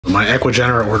My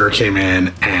Ecuagenera order came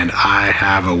in and I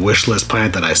have a wish list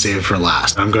plant that I saved for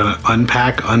last. I'm gonna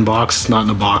unbox. It's not in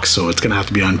a box, so it's gonna have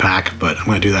to be unpacked, but I'm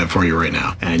gonna do that for you right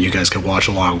now. And you guys can watch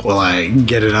along while I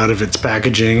get it out of its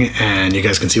packaging and you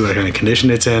guys can see what kind of condition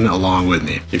it's in along with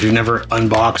me. If you've never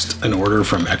unboxed an order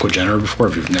from Ecuagenera before,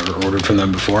 if you've never ordered from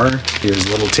them before, here's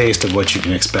a little taste of what you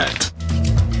can expect.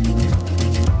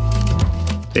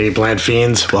 Hey plant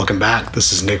fiends, welcome back.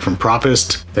 This is Nick from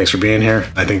Proppist. Thanks for being here.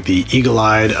 I think the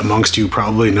eagle-eyed amongst you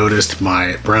probably noticed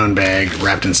my brown bag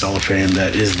wrapped in cellophane.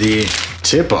 That is the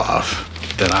tip-off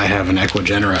that I have an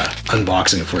Ecuagenera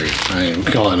unboxing for you. I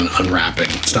call it an unwrapping.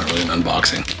 It's not really an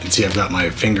unboxing. You can see I've got my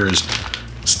fingers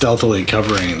stealthily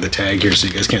covering the tag here so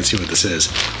you guys can't see what this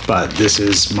is, but this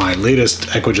is my latest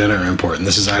Ecuagenera import, and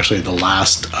this is actually the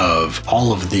last of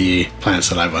all of the plants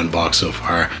that I've unboxed so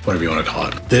far, whatever you want to call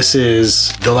it. This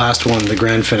is the last one, the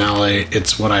grand finale.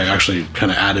 It's what I actually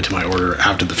kind of added to my order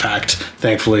after the fact.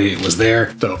 Thankfully it was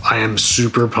there, so I am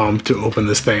super pumped to open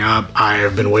this thing up. I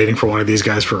have been waiting for one of these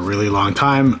guys for a really long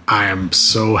time. I am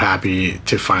so happy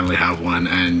to finally have one,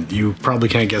 and you probably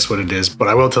can't guess what it is, but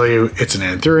I will tell you it's an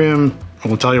Anthurium. I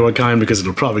won't tell you what kind because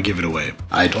it'll probably give it away.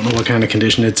 I don't know what kind of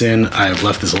condition it's in. I've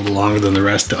left this a little longer than the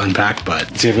rest to unpack,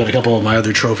 but see, I've got a couple of my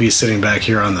other trophies sitting back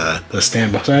here on the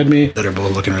stand beside me that are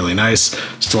both looking really nice,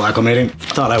 still acclimating.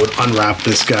 Thought I would unwrap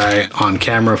this guy on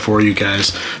camera for you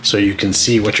guys so you can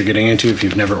see what you're getting into if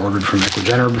you've never ordered from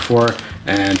Ecuagenera before,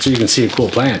 and so you can see a cool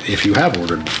plant if you have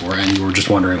ordered before and you were just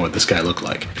wondering what this guy looked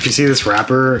like. If you see this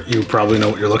wrapper, you probably know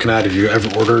what you're looking at if you ever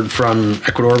ordered from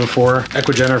Ecuador before.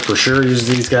 Ecuagenera for sure uses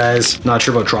these guys. Not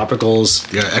sure about Tropicals.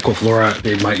 The Equiflora,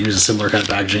 they might use a similar kind of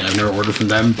packaging. I've never ordered from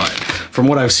them, but from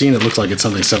what I've seen, it looks like it's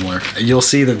something similar. You'll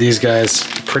see that these guys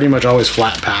pretty much always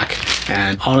flat pack,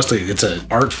 and honestly, it's an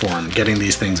art form getting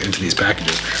these things into these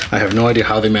packages. I have no idea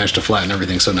how they manage to flatten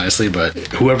everything so nicely, but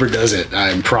whoever does it,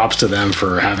 I'm props to them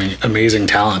for having amazing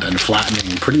talent and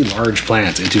flattening pretty large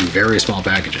plants into very small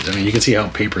packages. I mean, you can see how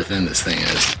paper thin this thing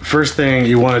is. First thing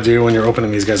you want to do when you're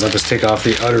opening these guys up is take off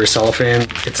the outer cellophane.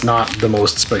 It's not the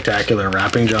most spectacular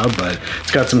wrapping job, but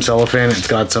it's got some cellophane, it's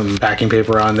got some packing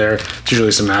paper on there. It's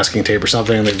usually some masking tape or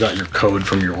something, and they've got your code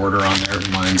from your order on there.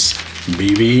 Mine's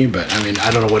BB, but I mean, I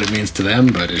don't know what it means to them,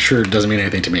 but it sure doesn't mean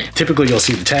anything to me. Typically, you'll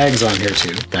see the tags on here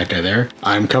too, that guy there.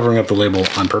 I'm covering up the label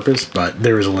on purpose, but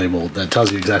there is a label that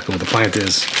tells you exactly what the plant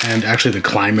is, and actually the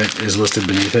climate is listed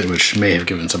beneath it, which may have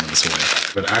given some of this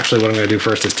away. But actually what I'm gonna do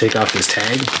first is take off this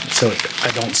tag so I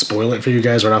don't spoil it for you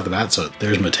guys right off the bat. So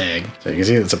there's my tag. So you can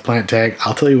see it's a plant tag.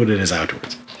 I'll tell you what it is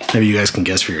afterwards. Maybe you guys can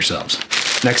guess for yourselves.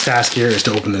 Next task here is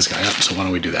to open this guy up, so why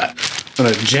don't we do that? I'm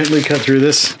gonna gently cut through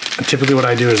this. And typically what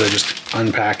I do is I just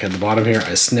unpack at the bottom here.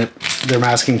 I snip their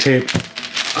masking tape,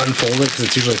 unfold it because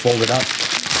it's usually folded up.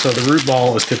 So the root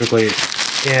ball is typically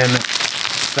in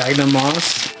sphagnum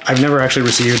moss. I've never actually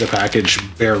received a package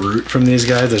bare root from these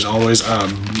guys. There's always a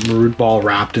root ball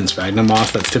wrapped in sphagnum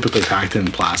moss that's typically packed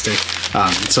in plastic.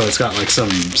 So it's got like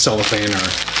some cellophane or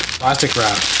plastic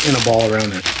wrap in a ball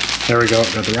around it. There we go,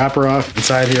 got the wrapper off.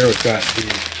 Inside here we've got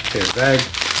the bag.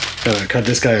 Gonna cut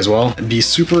this guy as well. Be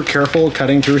super careful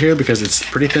cutting through here because it's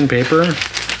pretty thin paper,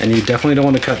 and you definitely don't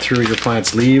want to cut through your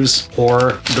plant's leaves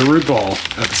or the root ball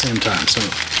at the same time. So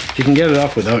if you can get it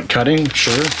off without cutting,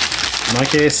 sure. In my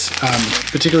case,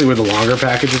 particularly with the longer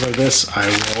packages like this, I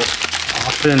will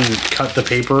often cut the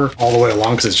paper all the way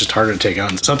along because it's just harder to take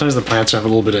out. And sometimes the plants have a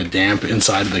little bit of damp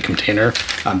inside of the container,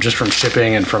 just from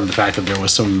shipping and from the fact that there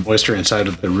was some moisture inside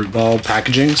of the root ball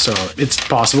packaging. So it's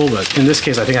possible, but in this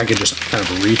case, I think I could just kind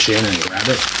of reach in and grab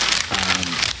it.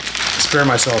 Spare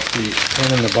myself the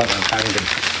pain in the butt of having to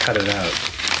cut it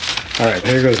out. All right,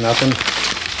 here goes nothing.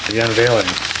 The unveiling.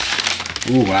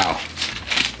 Ooh, wow.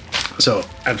 So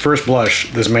at first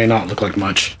blush, this may not look like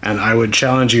much, and I would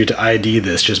challenge you to ID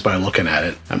this just by looking at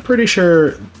it. I'm pretty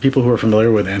sure people who are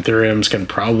familiar with Anthuriums can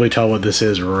probably tell what this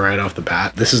is right off the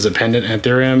bat. This is a pendant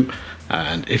Anthurium,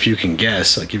 and if you can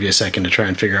guess, I'll give you a second to try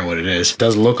and figure out what it is. It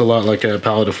does look a lot like a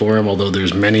pallidiflorum, although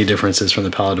there's many differences from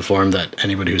the pallidiflorum that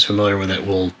anybody who's familiar with it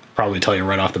will probably tell you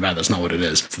right off the bat that's not what it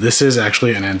is. So this is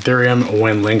actually an Anthurium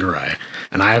Wenlingeri,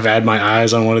 and I have had my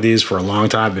eyes on one of these for a long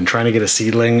time. I've been trying to get a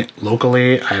seedling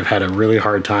locally. I've had a really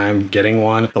hard time getting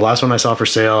one. The last one I saw for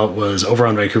sale was over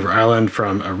on Vancouver Island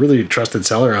from a really trusted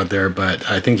seller out there, but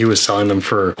I think he was selling them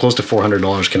for close to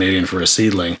 $400 Canadian for a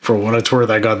seedling. For what it's worth,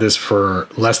 I got this for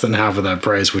less than half of that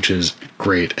price, which is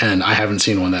great, and I haven't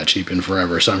seen one that cheap in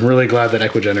forever. So I'm really glad that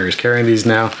Ecuagenera is carrying these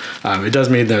now. It does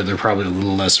mean that they're probably a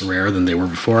little less rare than they were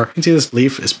before. more. You can see this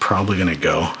leaf is probably gonna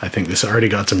go. I think this already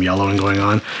got some yellowing going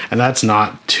on, and that's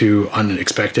not too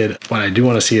unexpected. What I do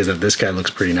want to see is that this guy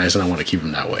looks pretty nice, and I want to keep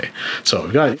him that way. So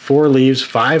we've got 4 leaves,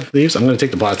 5 leaves. I'm gonna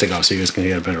take the plastic off so you guys can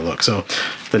get a better look. So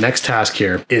the next task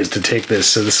here is to take this,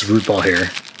 so this root ball here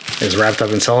is wrapped up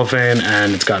in cellophane,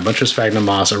 and it's got a bunch of sphagnum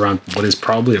moss around what is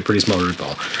probably a pretty small root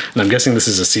ball. And I'm guessing this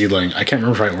is a seedling. I can't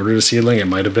remember if I ordered a seedling. It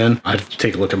might have been. I'd have to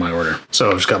take a look at my order. So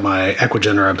I've just got my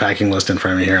Ecuagenera Unpacking list in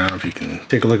front of me here. I don't know if you can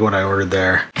take a look at what I ordered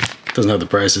there. Doesn't have the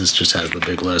prices, just has the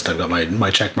big list. I've got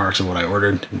my check marks of what I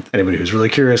ordered. Anybody who's really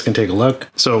curious can take a look.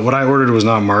 So what I ordered was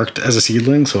not marked as a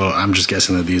seedling, so I'm just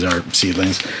guessing that these are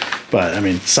seedlings. But I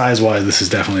mean, size-wise, this is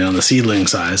definitely on the seedling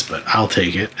size, but I'll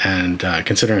take it. And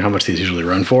considering how much these usually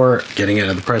run for, getting it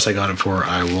at the price I got it for,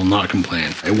 I will not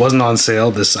complain. It wasn't on sale.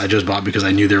 This I just bought because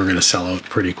I knew they were gonna sell out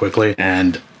pretty quickly.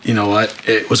 And you know what?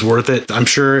 It was worth it. I'm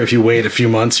sure if you wait a few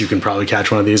months, you can probably catch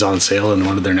one of these on sale in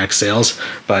one of their next sales.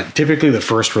 But typically the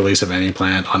first release of any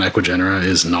plant on Ecuagenera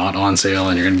is not on sale,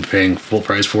 and you're gonna be paying full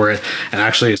price for it. And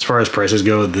actually, as far as prices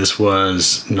go, this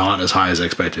was not as high as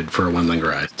expected for a one-ling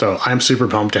variety. So I'm super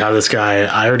pumped to have this guy.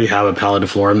 I already have a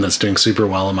Palladiflorum that's doing super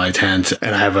well in my tent.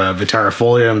 And I have a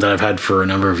Vitarifolium that I've had for a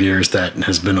number of years that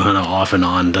has been kind of off and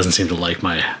on. Doesn't seem to like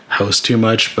my house too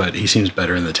much, but he seems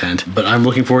better in the tent. But I'm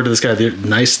looking forward to this guy. They're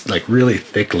nice, like really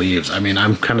thick leaves. I mean,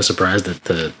 I'm kind of surprised at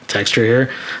the texture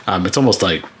here. It's almost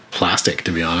like plastic,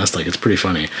 to be honest. Like, it's pretty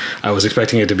funny. I was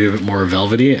expecting it to be a bit more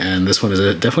velvety, and this one is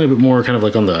definitely a bit more kind of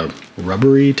like on the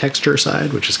rubbery texture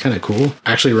side, which is kind of cool.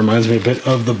 Actually reminds me a bit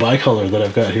of the bicolor that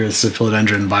I've got here. This is a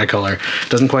philodendron bicolor.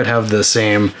 Doesn't quite have the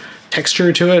same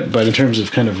texture to it, but in terms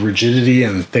of kind of rigidity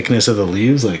and thickness of the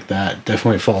leaves, like that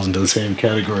definitely falls into the same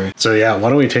category. So yeah, why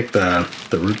don't we take the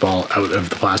root ball out of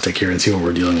the plastic here and see what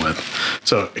we're dealing with.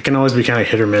 So it can always be kind of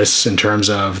hit or miss in terms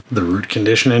of the root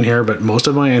condition in here, but most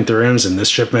of my Anthuriums in this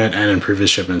shipment and in previous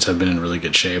shipments have been in really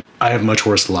good shape. I have much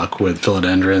worse luck with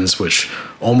philodendrons, which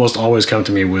almost always come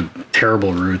to me with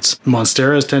terrible roots.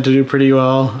 Monsteras tend to do pretty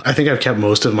well. I think I've kept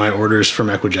most of my orders from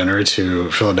Ecuagenera to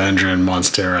philodendron,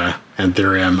 Monstera,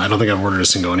 Anthurium. I don't think I've ordered a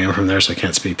Syngonium from there, so I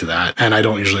can't speak to that. And I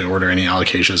don't usually order any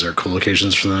alocasias or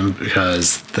collocations from them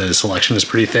because the selection is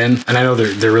pretty thin. And I know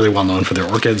they're really well known for their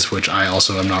orchids, which I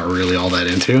also am not really all that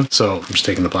into. So I'm just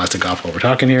taking the plastic off while we're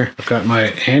talking here. I've got my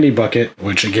handy bucket,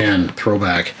 which again,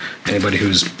 throwback. Anybody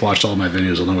who's watched all of my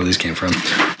videos will know where these came from.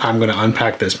 I'm gonna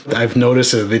unpack this. I've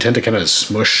noticed that they tend to kind of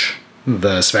smush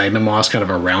the sphagnum moss kind of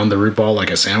around the root ball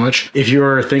like a sandwich. If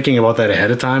you're thinking about that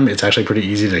ahead of time, it's actually pretty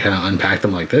easy to kind of unpack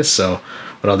them like this. So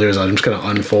what I'll do is I'm just going to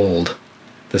unfold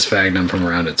the sphagnum from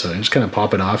around it. So I just kind of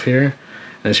pop it off here.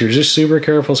 And if you're just super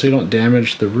careful so you don't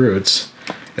damage the roots,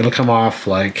 it'll come off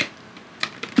like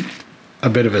a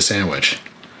bit of a sandwich.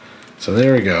 So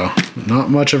there we go. Not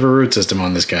much of a root system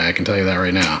on this guy, I can tell you that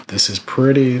right now. This is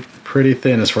pretty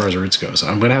thin as far as roots go. So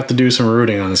I'm gonna have to do some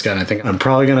rooting on this guy, and I think I'm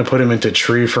probably gonna put him into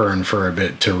tree fern for a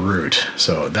bit to root.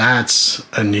 So that's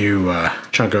a new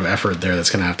chunk of effort there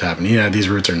that's gonna have to happen. Yeah, these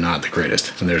roots are not the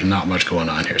greatest, and there's not much going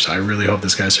on here. So I really hope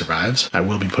this guy survives. I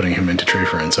will be putting him into tree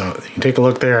fern. So you can take a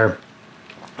look there.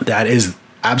 That is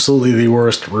absolutely the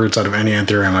worst roots out of any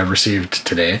Anthurium I've received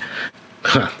today.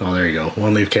 Oh, there you go.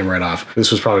 One leaf came right off. This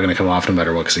was probably going to come off no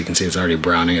matter what, because you can see it's already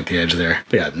browning at the edge there.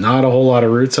 But yeah, not a whole lot of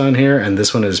roots on here, and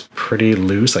this one is pretty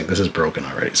loose. Like, this is broken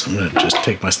already. So I'm going to just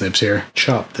take my snips here,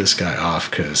 chop this guy off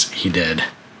because he dead.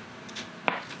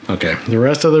 Okay, the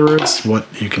rest of the roots, what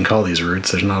you can call these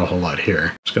roots, there's not a whole lot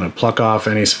here. Just going to pluck off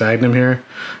any sphagnum here.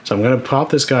 So I'm going to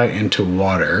pop this guy into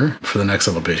water for the next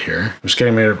little bit here. I'm just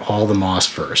getting rid of all the moss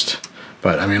first.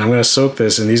 But I mean, I'm gonna soak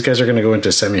this, and these guys are gonna go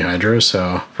into semi-hydro.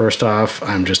 So first off,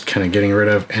 I'm just kind of getting rid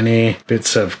of any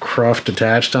bits of cruft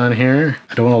attached on here.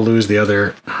 I don't want to lose the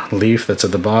other leaf that's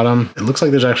at the bottom. It looks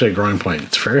like there's actually a growing point.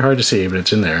 It's very hard to see, but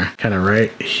it's in there. Kind of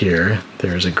right here,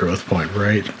 there's a growth point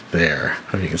right there.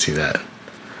 I don't know if you can see that.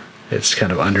 It's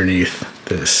kind of underneath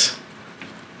this,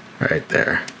 right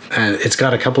there. And it's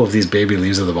got a couple of these baby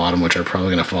leaves at the bottom, which are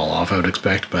probably gonna fall off, I would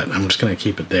expect, but I'm just gonna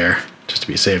keep it there just to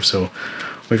be safe. So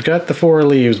we've got the 4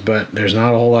 leaves, but there's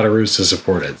not a whole lot of roots to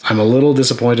support it. I'm a little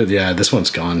disappointed. Yeah, this one's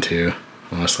gone too,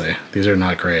 honestly. These are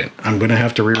not great. I'm gonna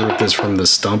have to reroot this from the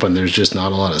stump, and there's just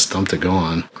not a lot of stump to go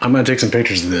on. I'm gonna take some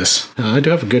pictures of this. I do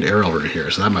have a good aerial root here,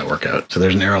 so that might work out. So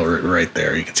there's an aerial root right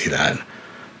there. You can see that.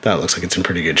 That looks like it's in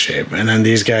pretty good shape. And then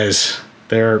these guys,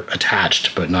 they're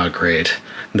attached, but not great.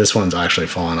 This one's actually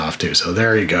fallen off too. So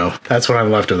there you go. That's what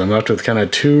I'm left with. I'm left with kind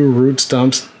of 2 root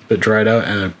stumps. bit dried out,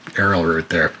 and an aerial root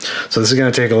there. So this is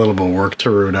going to take a little bit of work to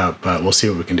root up, but we'll see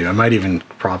what we can do. I might even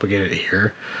propagate it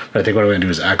here, but I think what I'm going to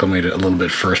do is acclimate it a little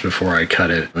bit first before I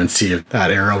cut it and see if that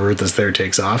aerial root that's there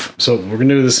takes off. So we're going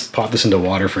to do this, pop this into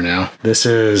water for now. This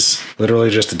is literally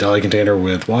just a deli container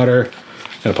with water.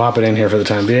 I'm going to pop it in here for the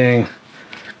time being.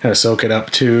 Kind of soak it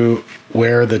up to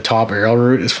where the top aerial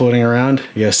root is floating around.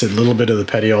 Yes, a little bit of the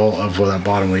petiole of where that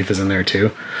bottom leaf is in there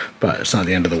too, but it's not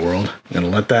the end of the world. I'm gonna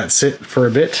let that sit for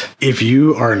a bit. If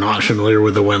you are not familiar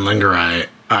with the Wendlingeri,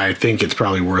 I think it's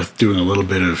probably worth doing a little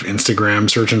bit of Instagram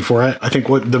searching for it. I think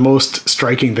what the most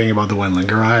striking thing about the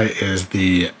Wendlingeri is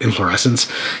the inflorescence.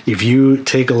 If you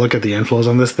take a look at the inflows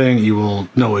on this thing, you will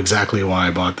know exactly why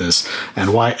I bought this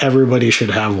and why everybody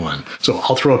should have one. So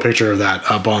I'll throw a picture of that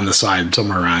up on the side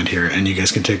somewhere around here and you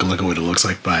guys can take a look at what it looks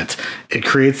like. But it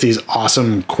creates these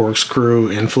awesome corkscrew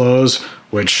inflows,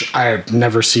 which I've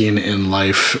never seen in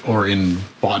life or in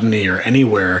botany or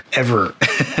anywhere ever.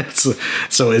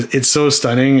 So it's so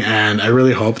stunning, and I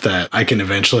really hope that I can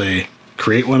eventually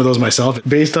create one of those myself.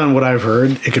 Based on what I've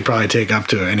heard, it could probably take up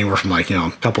to anywhere from like,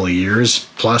 a couple of years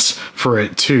plus for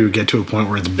it to get to a point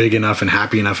where it's big enough and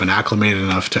happy enough and acclimated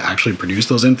enough to actually produce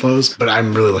those inflows. But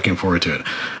I'm really looking forward to it.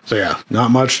 So yeah,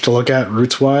 not much to look at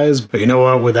roots wise, but you know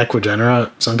what, with Ecuagenera,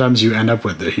 sometimes you end up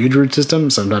with a huge root system,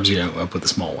 sometimes you end up with a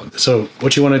small one. So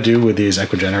what you want to do with these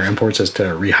Ecuagenera imports is to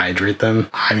rehydrate them.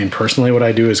 I mean, personally, what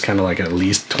I do is kind of like at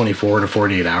least 24 to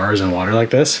 48 hours in water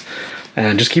like this,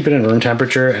 and just keep it in room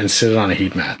temperature and sit it on a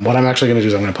heat mat. What I'm actually gonna do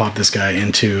is I'm gonna pop this guy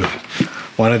into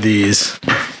one of these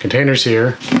containers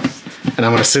here, and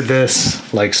I'm gonna sit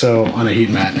this like so on a heat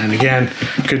mat. And again,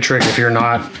 good trick if you're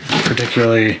not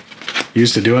particularly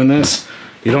used to doing this,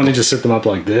 you don't need to sit them up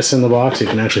like this in the box, you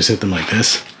can actually sit them like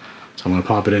this. So I'm gonna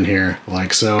pop it in here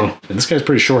like so. And this guy's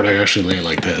pretty short, I actually lay it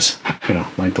like this,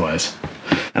 lengthwise.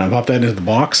 And I pop that into the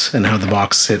box and have the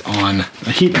box sit on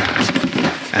a heat mat.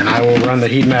 And I will run the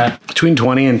heat mat between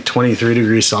 20 and 23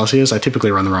 degrees Celsius. I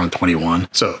typically run them around 21.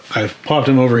 So I've popped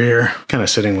him over here, kind of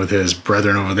sitting with his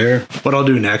brethren over there. What I'll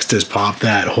do next is pop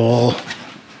that whole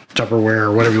Tupperware,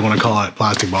 or whatever you want to call it,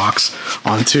 plastic box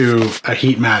onto a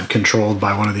heat mat controlled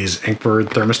by one of these Inkbird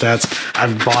thermostats.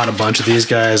 I've bought a bunch of these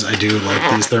guys. I do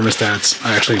like these thermostats.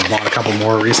 I actually bought a couple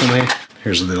more recently.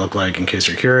 Here's what they look like in case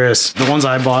you're curious. The ones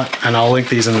I bought, and I'll link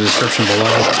these in the description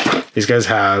below. These guys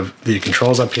have the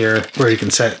controls up here where you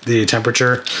can set the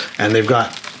temperature, and they've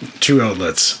got 2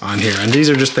 outlets on here. And these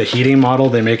are just the heating model.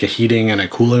 They make a heating and a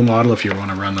cooling model if you want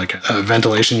to run like a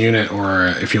ventilation unit, or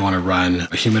if you want to run a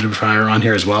humidifier on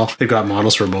here as well. They've got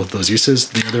models for both those uses.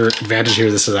 The other advantage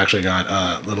here, this has actually got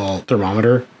a little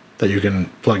thermometer that you can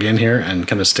plug in here and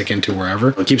kind of stick into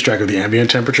wherever. It keeps track of the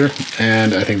ambient temperature,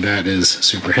 and I think that is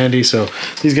super handy. So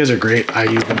these guys are great. I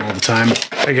use them all the time.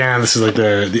 Again, this is like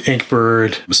the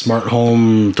Inkbird smart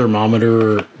home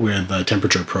thermometer with a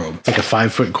temperature probe. It's like a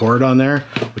 5-foot cord on there,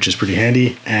 which is pretty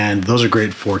handy. And those are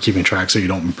great for keeping track so you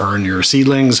don't burn your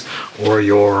seedlings or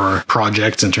your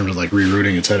projects in terms of like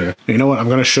rerooting, etc. You know what? I'm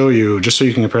going to show you just so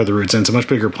you can compare the roots. And it's a much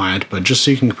bigger plant, but just so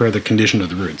you can compare the condition of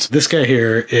the roots. This guy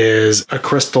here is a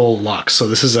crystal Lux. So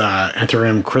this is a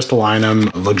Anthurium crystallinum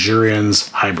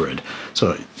luxurians hybrid.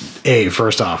 So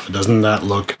first off, doesn't that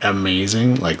look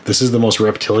amazing? Like, this is the most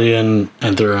reptilian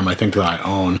Anthurium I think that I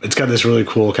own. It's got this really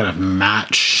cool kind of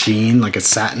matte sheen, like a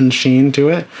satin sheen to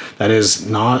it that is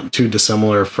not too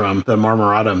dissimilar from the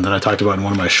marmoratum that I talked about in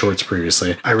one of my shorts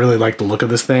previously. I really like the look of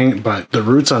this thing, but the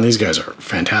roots on these guys are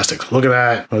fantastic. Look at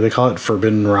that. What do they call it?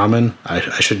 Forbidden ramen. I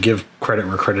should give credit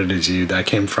where credit is due. That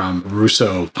came from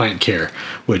Russo Plant Care,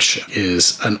 which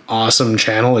is an awesome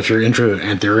channel if you're into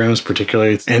Anthuriums,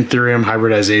 particularly Anthurium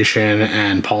hybridization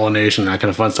and pollination, that kind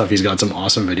of fun stuff. He's got some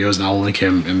awesome videos, and I'll link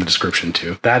him in the description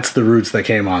too. That's the roots that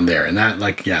came on there, and that,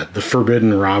 like, yeah, the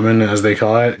forbidden ramen as they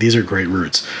call it, these are great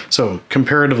roots. So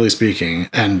comparatively speaking,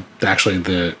 and actually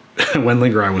the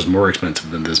Wendlingeri was more expensive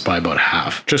than this by about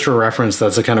half. Just for reference,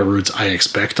 that's the kind of roots I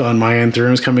expect on my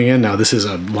Anthuriums coming in. Now this is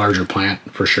a larger plant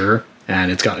for sure, and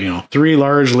it's got, 3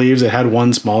 large leaves. It had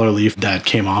 1 smaller leaf that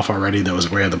came off already that was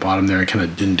way at the bottom there. I kind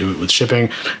of didn't do it with shipping.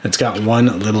 It's got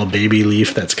 1 little baby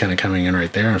leaf that's kind of coming in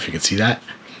right there, if you can see that.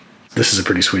 This is a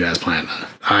pretty sweet ass plant.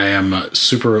 I am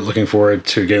super looking forward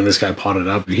to getting this guy potted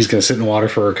up. He's going to sit in water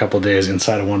for a couple of days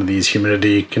inside of one of these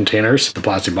humidity containers, the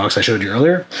plastic box I showed you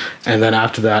earlier. And then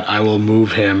after that, I will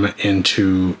move him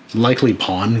into likely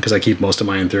pond, because I keep most of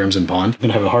my Anthuriums in pond. I'm going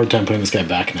to have a hard time putting this guy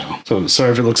back now. So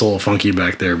sorry if it looks a little funky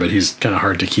back there, but he's kind of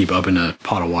hard to keep up in a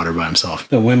pot of water by himself.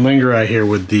 The Wendlingeri here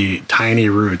with the tiny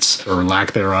roots, or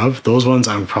lack thereof, those ones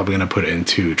I'm probably going to put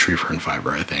into tree fern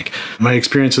fiber, I think. My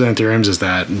experience with Anthuriums is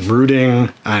that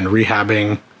rooting and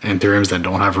rehabbing Anthuriums that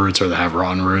don't have roots or that have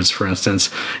rotten roots, for instance.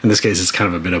 In this case, it's kind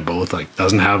of a bit of both, like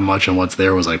doesn't have much and what's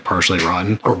there was like partially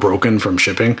rotten or broken from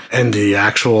shipping. And the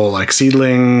actual like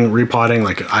seedling repotting,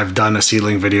 like I've done a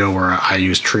seedling video where I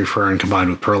use tree fern combined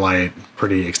with perlite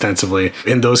pretty extensively.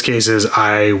 In those cases,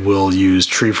 I will use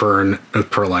tree fern with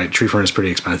perlite. Tree fern is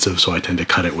pretty expensive, so I tend to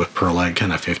cut it with perlite,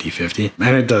 kind of 50-50.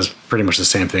 And it does pretty much the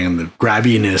same thing, and the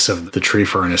grabbiness of the tree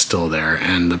fern is still there,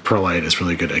 and the perlite is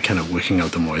really good at kind of wicking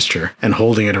out the moisture and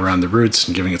holding it around the roots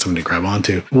and giving it something to grab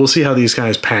onto. We'll see how these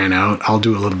guys pan out. I'll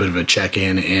do a little bit of a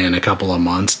check-in in a couple of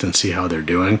months and see how they're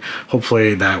doing.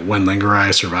 Hopefully that when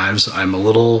Lingeri survives, I'm a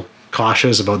little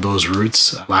cautious about those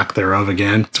roots, lack thereof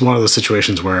again. It's one of those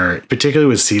situations where, particularly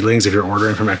with seedlings, if you're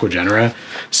ordering from Ecuagenera,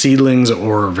 seedlings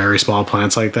or very small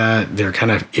plants like that, they're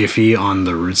kind of iffy on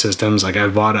the root systems. Like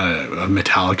I've bought a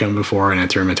Metallicum before, an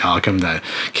Anthurium Metallicum that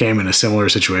came in a similar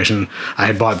situation. I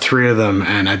had bought 3 of them,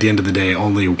 and at the end of the day,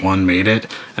 only 1 made it.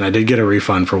 And I did get a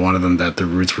refund for one of them that the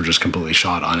roots were just completely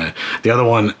shot on it. The other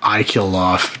one I killed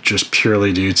off just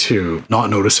purely due to not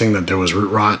noticing that there was root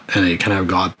rot, and it kind of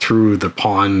got through the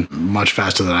pond much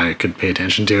faster than I could pay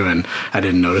attention to, and I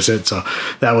didn't notice it. So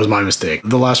that was my mistake.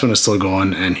 The last one is still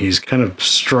going, and he's kind of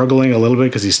struggling a little bit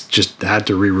because he's just had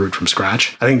to reroot from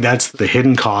scratch. I think that's the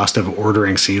hidden cost of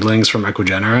ordering seedlings from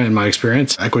Ecuagenera in my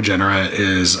experience. Ecuagenera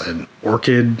is an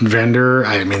orchid vendor.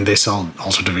 I mean, they sell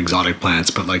all sorts of exotic plants,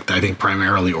 but like I think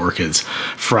primarily orchids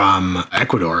from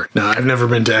Ecuador. Now, I've never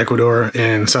been to Ecuador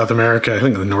in South America. I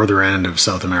think the northern end of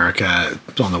South America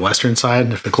on the western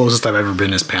side. The closest I've ever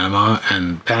been is Panama,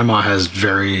 and Panama has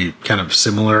very kind of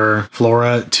similar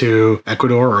flora to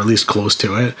Ecuador, or at least close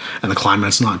to it, and the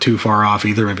climate's not too far off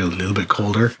either, maybe a little bit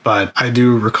colder. But I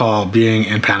do recall being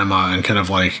in Panama and kind of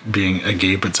like being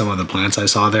agape at some of the plants I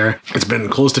saw there. It's been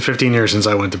close to 15 years since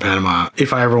I went to Panama.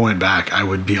 If I ever went back, I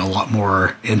would be a lot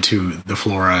more into the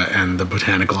flora and the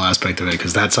botanical aspect of it,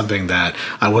 because that's something that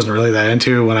I wasn't really that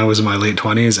into when I was in my late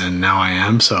 20s, and now I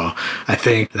am. So I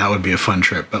think that would be a fun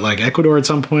trip. But like Ecuador at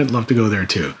some point, love to go there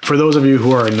too. For those of you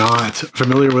who are not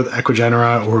familiar with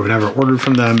Ecuagenera or have never ordered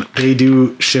from them, they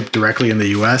do ship directly in the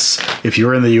US. If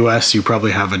you're in the US, you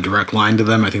probably have a direct line to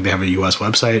them. I think they have a US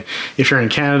website. If you're in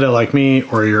Canada like me,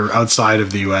 or you're outside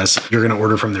of the US, you're going to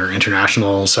order from their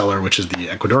international seller, which is the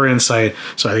Ecuadorian site.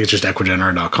 So I think it's just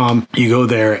ecuagenera.com. You go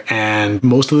there, and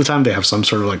most of the time they have some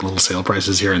sort of like little sale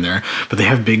prices here and there, but they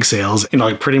have big sales, you know,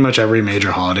 like pretty much every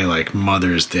major holiday, like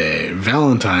Mother's Day,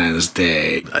 Valentine's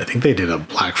Day. I think they did a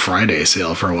Black Friday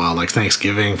sale for a while, like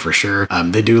Thanksgiving for sure.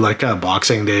 They do like a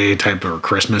Boxing Day type or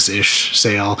Christmas-ish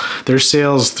sale. There's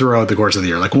sales throughout the course of the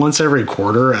year. Like once every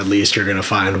quarter, at least, you're going to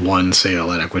find one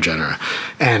sale at Ecuagenera.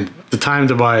 And the time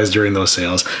to buy is during those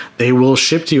sales. They will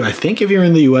ship to you. I think if you're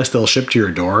in the US, they'll ship to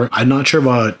your door. I'm not sure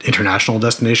about international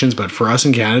destinations, but for us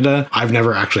in Canada, I've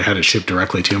never actually had it shipped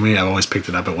directly to me. I've always picked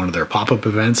it up at one of their pop-up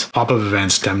events. Pop-up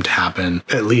events tend to happen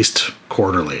at least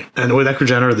quarterly. And with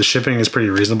Ecuagenera, the shipping is pretty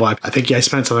reasonable. I think I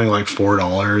spent something like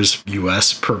 $4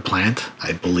 US per plant,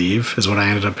 I believe, is what I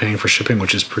ended up paying for shipping,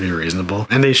 which is pretty reasonable.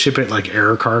 And they ship it like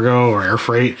air cargo or air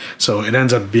freight. So it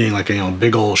ends up being like a, you know,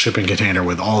 big old shipping container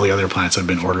with all the other plants that have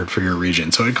been ordered for your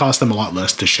region. So it costs them a lot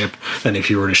less to ship than if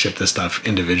you were to ship this stuff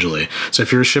individually. So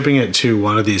if you're shipping it to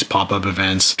one of these pop-up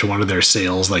events, to one of their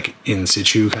sales, like in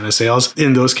situ kind of sales,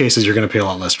 in those cases, you're going to pay a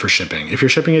lot less for shipping. If you're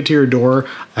shipping it to your door,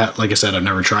 like I said, I've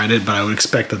never tried it, but I would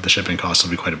expect that the shipping costs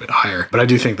will be quite a bit higher. But I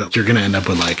do think that you're going to end up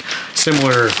with like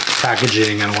similar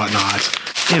packaging and whatnot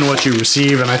in what you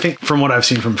receive. And I think from what I've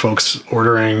seen from folks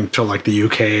ordering to like the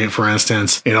UK, for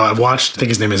instance, you know, I've watched, I think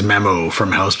his name is Memo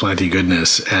from Houseplanty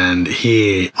Goodness, and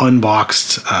he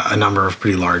unboxed a number of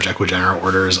pretty large Ecuagenera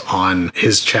orders on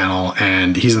his channel,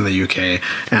 and he's in the UK,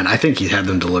 and I think he had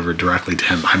them delivered directly to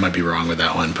him. I might be wrong with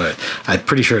that one, but I'm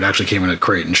pretty sure it actually came in a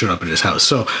crate and showed up at his house.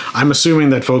 So I'm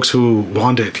assuming that folks who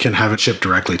want it can have it shipped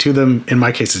directly to them. In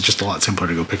my case, it's just a lot simpler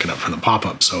to go pick it up from the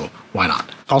pop-up, so why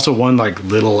not? Also, one like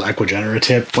little Ecuagenera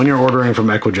tip, when you're ordering from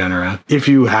Ecuagenera, if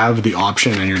you have the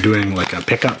option and you're doing like a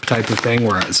pickup type of thing,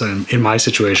 where so in my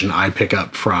situation, I pick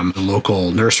up from the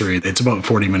local nursery. It's about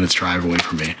 40 minutes drive away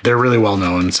from me. They're really well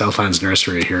known, Southlands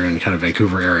Nursery here in kind of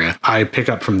Vancouver area. I pick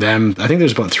up from them. I think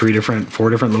there's about 4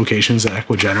 different locations that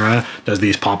Ecuagenera does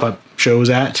these pop-up shows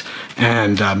at,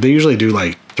 and they usually do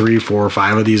like 3, 4,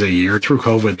 5 of these a year. Through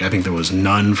COVID, I think there was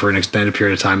none for an extended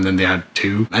period of time. Then they had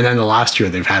 2. And then the last year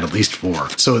they've had at least 4.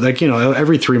 So like, you know,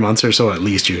 every 3 months or so, at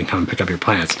least you can come pick up your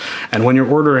plants. And when you're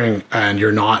ordering and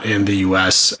you're not in the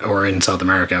US or in South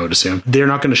America, I would assume, they're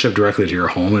not going to ship directly to your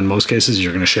home. In most cases,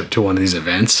 you're going to ship to one of these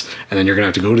events, and then you're going to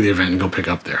have to go to the event and go pick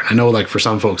up there. I know, like, for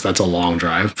some folks, that's a long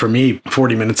drive. For me,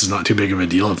 40 minutes is not too big of a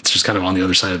deal. It's just kind of on the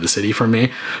other side of the city for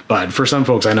me. But for some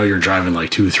folks, I know you're driving like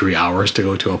 2-3 hours to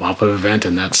go to a pop-up event,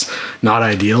 and that's not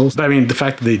ideal. But I mean, the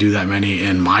fact that they do that many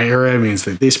in my area means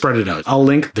that they spread it out. I'll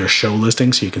link their show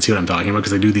listing so you can see what I'm talking about,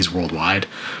 because they do these worldwide.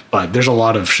 But there's a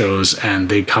lot of shows, and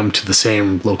they come to the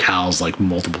same locales like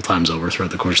multiple times over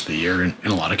throughout the course of the year in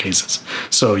a lot of cases.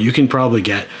 So you can probably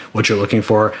get what you're looking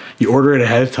for. You order it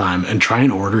ahead of time and try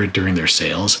and order it during their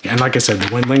sales. And like I said, the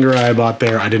Windlinger I bought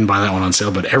there, I didn't buy that one on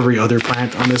sale, but every other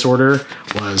plant on this order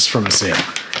was from a sale.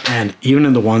 And even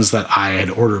in the ones that I had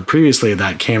ordered previously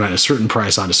that came at a certain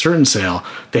price on a certain sale,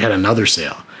 they had another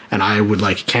sale. And I would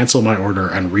like cancel my order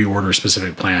and reorder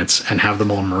specific plants and have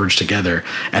them all merged together.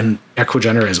 And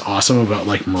Ecuagenera is awesome about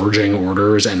like merging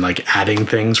orders and like adding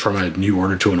things from a new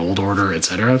order to an old order,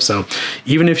 etc. So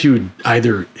even if you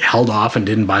either held off and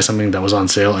didn't buy something that was on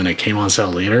sale and it came on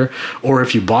sale later, or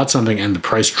if you bought something and the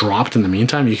price dropped in the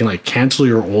meantime, you can like cancel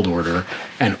your old order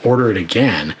and order it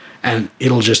again. And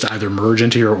it'll just either merge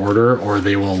into your order, or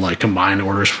they will like combine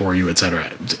orders for you,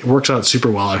 etc. It works out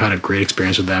super well. I've had a great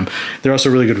experience with them. They're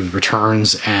also really good with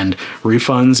returns and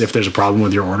refunds if there's a problem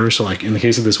with your order. So like in the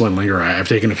case of this Windlinger, I've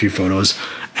taken a few photos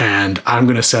and I'm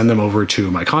going to send them over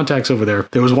to my contacts over there.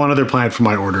 There was one other plant from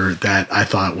my order that I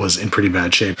thought was in pretty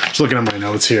bad shape. Just looking at my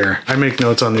notes here, I make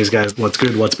notes on these guys, what's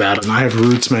good, what's bad. And I have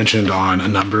roots mentioned on a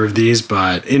number of these,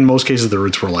 but in most cases the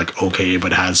roots were like okay,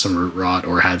 but had some root rot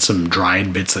or had some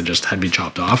dried bits that just had to be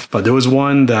chopped off. But there was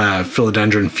one, the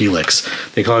Philodendron Felix,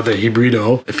 they call it the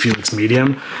Hybrido Felix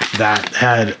Medium, that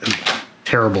had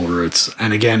terrible roots.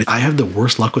 And again, I have the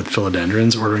worst luck with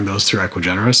philodendrons ordering those through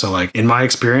Ecuagenera. So like in my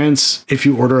experience, if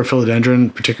you order a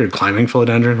philodendron, particularly climbing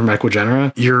philodendron from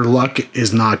Ecuagenera, your luck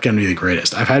is not going to be the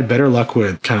greatest. I've had better luck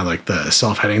with kind of like the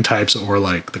self-heading types or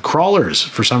like the crawlers.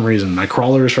 For some reason, my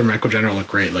crawlers from Ecuagenera look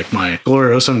great. Like my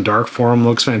Gloriosum dark form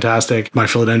looks fantastic. My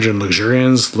philodendron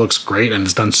luxurians looks great and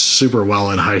it's done super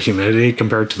well in high humidity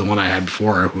compared to the one I had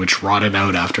before, which rotted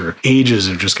out after ages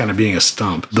of just kind of being a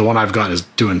stump. The one I've got is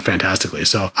doing fantastically.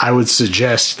 So I would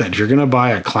suggest that if you're going to buy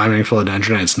a climbing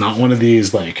philodendron, it's not one of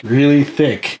these like really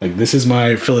thick, like this is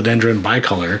my philodendron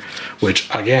bicolor, which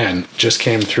again, just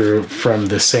came through from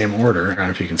the same order. I don't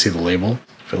know if you can see the label,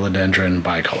 philodendron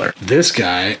bicolor. This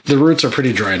guy, the roots are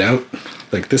pretty dried out.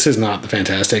 Like this is not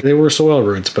fantastic. They were soil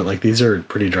roots, but like these are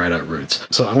pretty dried out roots.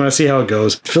 So I'm gonna see how it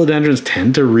goes. Philodendrons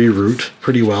tend to re-root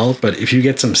pretty well, but if you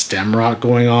get some stem rot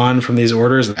going on from these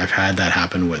orders, I've had that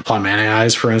happen with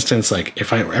Plowmanii, for instance. Like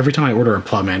if every time I order a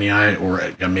Plowmanii or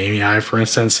a Mamii, for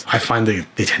instance, I find they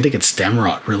tend to get stem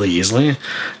rot really easily.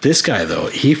 This guy though,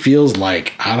 he feels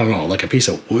like, I don't know, like a piece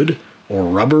of wood or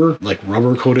rubber, like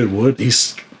rubber coated wood.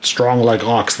 He's strong like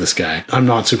ox, this guy. I'm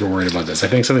not super worried about this. I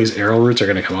think some of these arrow roots are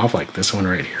going to come off. Like this one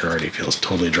right here already feels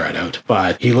totally dried out,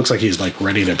 but he looks like he's like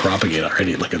ready to propagate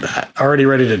already. Look at that, already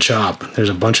ready to chop. There's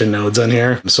a bunch of nodes on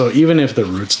here. So even if the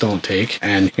roots don't take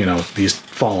and you know these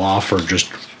fall off or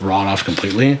just rot off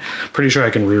completely, pretty sure I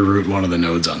can reroot one of the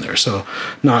nodes on there. So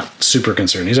not super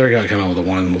concerned. He's already got kind of the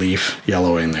one leaf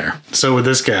yellowing there. So with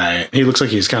this guy, he looks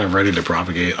like he's kind of ready to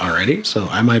propagate already. So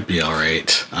I might be all right.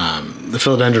 The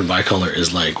philodendron bicolor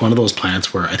is like one of those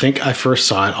plants where I think I first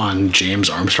saw it on James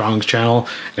Armstrong's channel.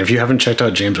 And if you haven't checked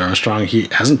out James Armstrong, he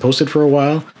hasn't posted for a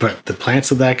while, but the plants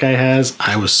that guy has,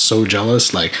 I was so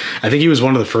jealous. Like I think he was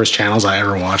one of the first channels I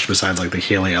ever watched besides like the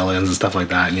Haley Ellens and stuff like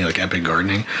that, and you know, like Epic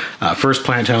Gardening. First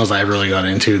plant channels I really got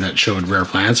into that showed rare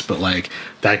plants, but like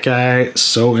that guy,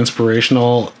 so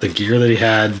inspirational. The gear that he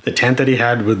had, the tent that he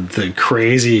had with the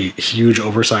crazy huge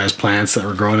oversized plants that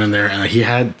were growing in there, and he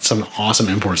had some awesome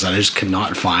imports that I just could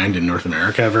not find in North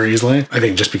America very easily. I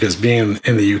think just because being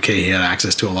in the UK, he had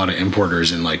access to a lot of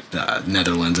importers in like the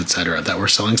Netherlands, etc., that were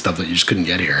selling stuff that you just couldn't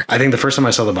get here. I think the first time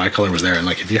I saw the bicolor was there, and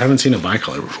like if you haven't seen a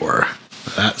bicolor before,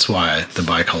 that's why the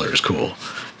bicolor is cool.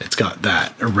 It's got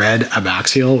that red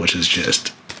abaxial, which is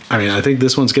just, I mean, I think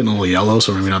this one's getting a little yellow,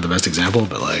 so maybe not the best example,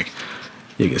 but like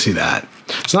you can see that.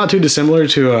 It's not too dissimilar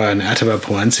to an Ataba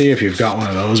Poense if you've got one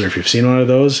of those or if you've seen one of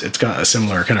those. It's got a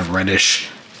similar kind of reddish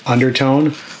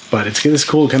undertone, but it's got this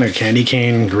cool kind of candy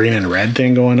cane green and red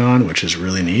thing going on, which is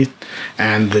really neat.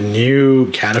 And the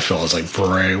new caterpillar is like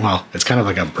bright, well, it's kind of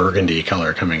like a burgundy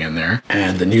color coming in there.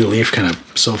 And the new leaf kind of,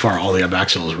 so far all the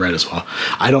abaxal is red as well.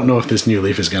 I don't know if this new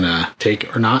leaf is gonna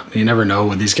take or not. You never know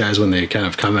with these guys when they kind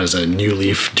of come as a new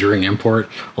leaf during import.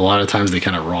 A lot of times they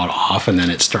kind of rot off and then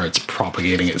it starts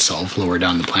propagating itself lower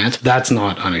down the plant. That's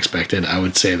not unexpected. I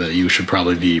would say that you should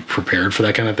probably be prepared for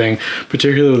that kind of thing,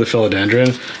 particularly with the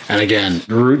philodendron. And again,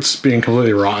 roots being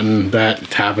completely rotten, that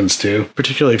happens too.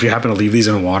 Particularly if you happen to leave these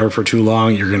in water for too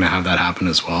long, you're gonna have that happen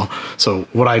as well. So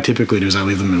what I typically do is I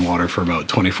leave them in water for about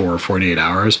 24 or 48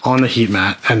 hours on the heat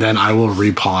mat, and then I will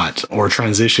repot or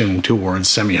transition towards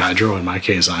semi-hydro. In my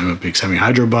case, I'm a big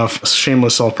semi-hydro buff.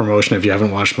 Shameless self-promotion. If you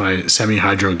haven't watched my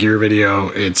semi-hydro gear video,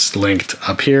 it's linked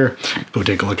up here. Go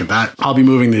take a look at that. I'll be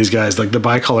moving these guys, like the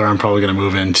bicolor, I'm probably gonna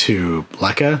move into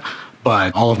Leca,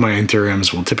 but all of my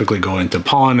Anthuriums will typically go into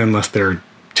Pawn unless they're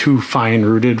too fine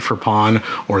rooted for Pawn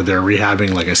or they're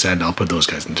rehabbing. Like I said, I'll put those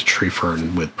guys into tree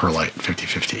fern with perlite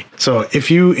 50-50. So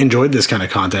if you enjoyed this kind of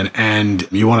content and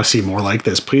you want to see more like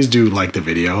this, please do like the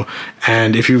video.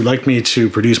 And if you'd like me to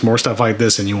produce more stuff like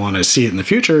this and you want to see it in the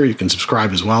future, you can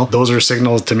subscribe as well. Those are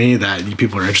signals to me that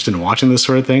people are interested in watching this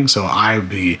sort of thing. So I'd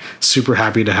be super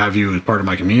happy to have you as part of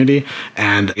my community.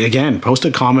 And again, post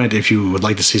a comment if you would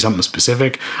like to see something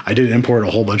specific. I did import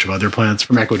a whole bunch of other plants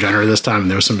from Ecuagenera this time,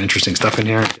 and there was some interesting stuff in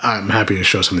here. I'm happy to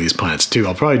show some of these plants too.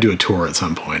 I'll probably do a tour at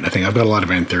some point. I think I've got a lot of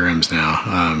Anthuriums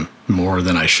now, more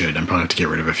than I should. I'm probably have to get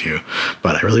rid of a few,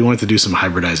 but I really wanted to do some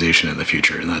hybridization in the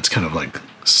future, and that's kind of like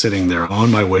sitting there on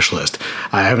my wish list.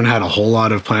 I haven't had a whole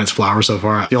lot of plants flower so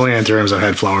far. The only Anthuriums I've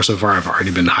had flower so far have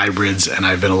already been hybrids, and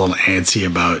I've been a little antsy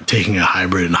about taking a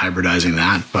hybrid and hybridizing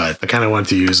that, but I kind of want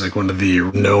to use like one of the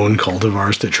known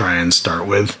cultivars to try and start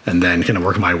with, and then kind of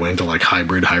work my way into like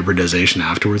hybridization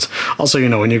afterwards. Also, you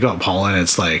know, when you've got pollen,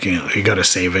 it's like, you know, you got to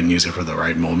save it and use it for the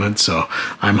right moment. So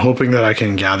I'm hoping that I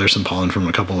can gather some pollen from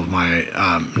a couple of my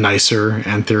nicer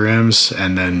Anthuriums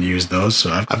and then use those.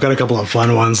 So I've got a couple of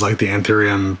fun ones like the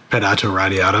Anthurium pedato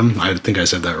radiatum. I think I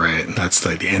said that right. That's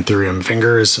like the Anthurium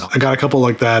fingers. I got a couple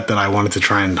like that I wanted to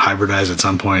try and hybridize at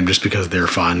some point just because they're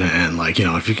fun, and like, you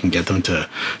know, if you can get them to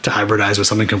hybridize with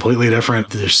something completely different,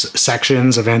 there's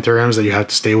sections of Anthuriums that you have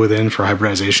to stay within for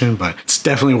hybridization, but it's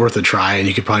definitely worth a try, and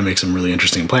you could probably make some really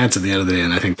interesting plants at the end of the day.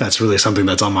 And I think that's really something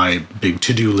that's on my big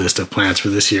to-do list of plants for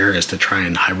this year, is to try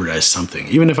and hybridize something.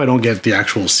 Even if I don't get the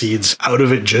actual seeds out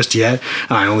of it just yet,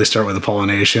 and I only start with the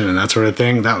pollination and that sort of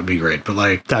thing, that would be great. But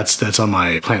like, that's on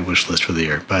my plant wish list for the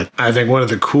year. But I think one of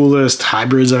the coolest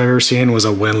hybrids I've ever seen was a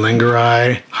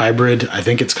Wenlingeri hybrid. I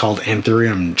think it's called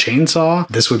Anthurium chainsaw.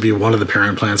 This would be one of the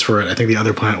parent plants for it. I think the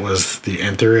other plant was the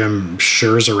Anthurium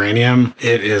scherzeranium.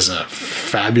 It is a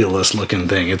fabulous looking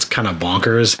thing. It's kind of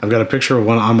bonkers. I've got a picture of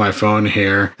one on my phone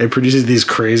here. It produces these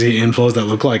crazy inflows that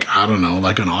look like, I don't know,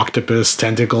 like an octopus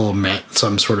tentacle met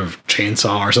some sort of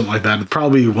chainsaw or something like that. It's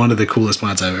probably one of the coolest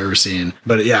plants I've ever seen.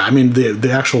 But yeah, I mean,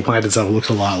 the actual plant itself looks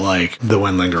a lot like the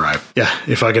Wenlingeri. Yeah,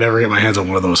 if I could ever get my hands on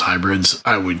one of those hybrids,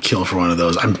 I would kill for one of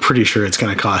those. I'm pretty sure it's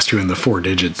going to cost you in the 4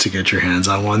 digits to get your hands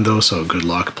on one though, so good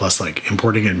luck. Plus, like,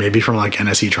 importing it maybe from like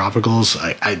NSE Tropicals,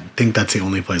 I think that's the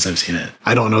only place I've seen it.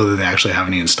 I don't know that they actually have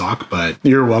any in stock, but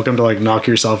you're welcome to like knock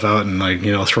yourself out and like,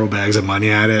 you know, throw bags of money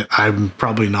at it. I'm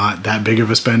probably not that big of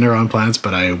a spender on plants,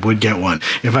 but I would get one.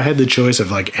 If I had the choice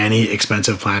of like any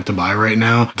expensive plant to buy right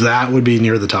now, that would be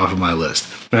near the top of my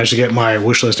list. Managed to get my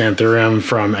wishlist Anthurium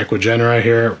from Ecuagenera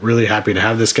here. Really happy to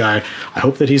have this guy. I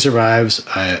hope that he survives.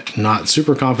 I'm not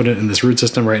super confident in this root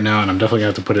system right now, and I'm definitely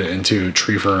gonna have to put it into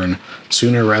tree fern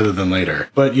sooner rather than later.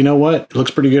 But you know what? It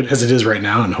looks pretty good as it is right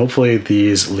now, and hopefully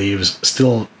these leaves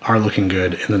still are looking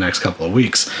good in the next couple of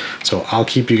weeks. So I'll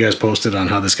keep you guys posted on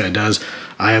how this guy does.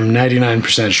 I am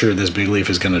 99% sure this big leaf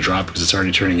is gonna drop because it's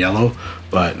already turning yellow,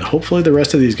 but hopefully the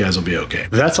rest of these guys will be okay.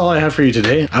 That's all I have for you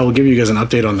today. I will give you guys an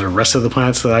update on the rest of the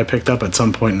plants that I picked up at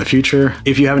some point in the future.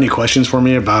 If you have any questions for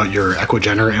me about your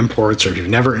Ecuagenera imports, or if you've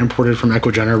never imported from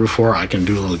Ecuagenera before, I can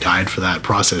do a little guide for that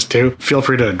process too. Feel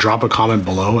free to drop a comment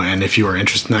below, and if you are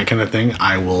interested in that kind of thing,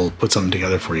 I will put something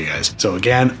together for you guys. So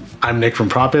again, I'm Nick from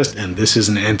Proppist, and this is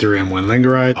an Anthurium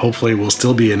Wenlingeri. Hopefully we'll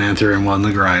still be an Anthurium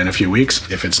Wenlingeri in a few weeks.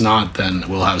 If it's not, then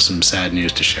we'll have some sad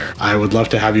news to share. I would love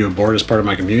to have you aboard as part of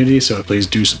my community, so please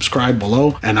do subscribe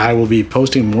below, and I will be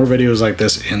posting more videos like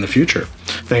this in the future.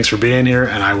 Thanks for being here,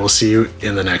 and I will see you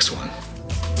in the next one.